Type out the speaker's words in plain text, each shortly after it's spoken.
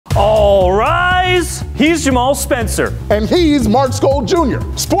All rise. He's Jamal Spencer. And he's Mark Skol Jr.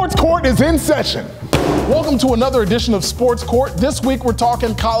 Sports Court is in session. Welcome to another edition of Sports Court. This week we're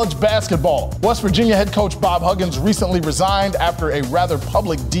talking college basketball. West Virginia head coach Bob Huggins recently resigned after a rather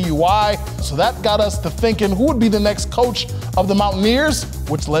public DUI. So that got us to thinking who would be the next coach of the Mountaineers,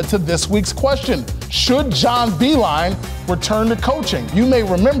 which led to this week's question. Should John Beilein return to coaching? You may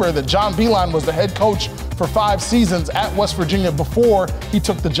remember that John Beilein was the head coach for 5 seasons at West Virginia before he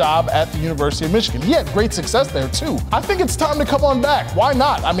took the job at the University of Michigan. He had great success there too. I think it's time to come on back. Why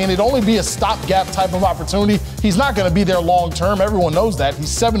not? I mean, it'd only be a stopgap type of opportunity. He's not going to be there long term. Everyone knows that.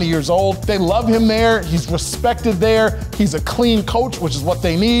 He's 70 years old. They love him there. He's respected there. He's a clean coach, which is what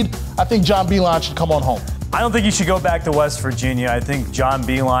they need. I think John Beilein should come on home. I don't think you should go back to West Virginia. I think John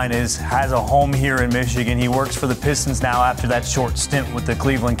Beilein has a home here in Michigan. He works for the Pistons now after that short stint with the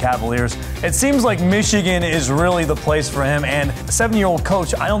Cleveland Cavaliers. It seems like Michigan is really the place for him. And a 7-year-old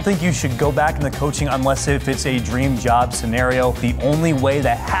coach, I don't think you should go back into coaching unless if it's a dream job scenario. The only way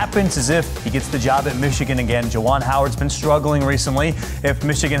that happens is if he gets the job at Michigan again. Juwan Howard's been struggling recently. If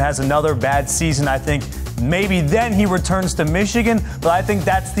Michigan has another bad season, I think maybe then he returns to Michigan, but I think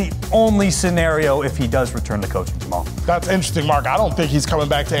that's the only scenario if he does return to coaching, Jamal. That's interesting, Mark. I don't think he's coming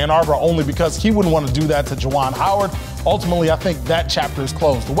back to Ann Arbor only because he wouldn't want to do that to Juwan Howard. Ultimately, I think that chapter is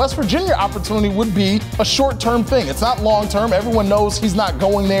closed. The West Virginia opportunity would be a short-term thing. It's not long-term. Everyone knows he's not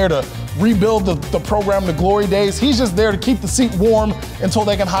going there to rebuild the program to glory days. He's just there to keep the seat warm until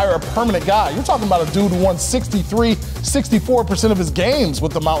they can hire a permanent guy. You're talking about a dude who won 64% of his games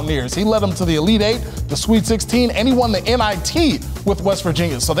with the Mountaineers. He led them to the Elite Eight, the Sweet 16, and he won the NIT with West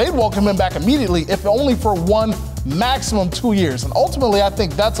Virginia. So they'd welcome him back immediately, if only for 1, maximum 2 years. And ultimately, I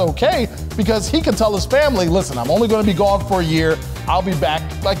think that's okay because he can tell his family, listen, I'm only going to be gone for a year. I'll be back.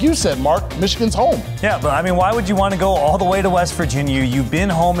 Like you said, Mark, Michigan's home. Yeah, but I mean, why would you want to go all the way to West Virginia? You've been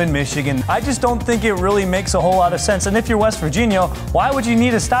home in Michigan. I just don't think it really makes a whole lot of sense. And if you're West Virginia, why would you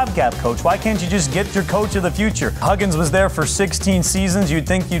need a stopgap coach? Why can't you just get your coach of the future? Huggins was there for 16 seasons. You'd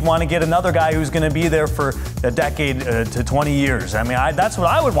think you'd want to get another guy who's going to be there for a decade to 20 years. I mean, that's what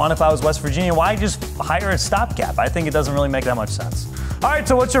I would want if I was West Virginia. Why just hire a stopgap? I think it doesn't really make that much sense. All right,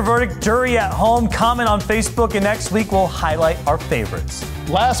 so what's your verdict? Jury at home, comment on Facebook, and next week we'll highlight our favorites.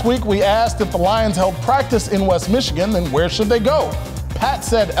 Last week we asked if the Lions held practice in West Michigan, then where should they go? Pat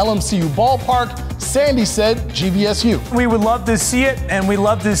said LMCU Ballpark. Sandy said GVSU. We would love to see it, and we'd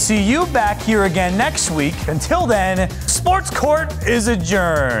love to see you back here again next week. Until then, Sports Court is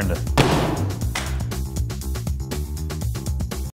adjourned.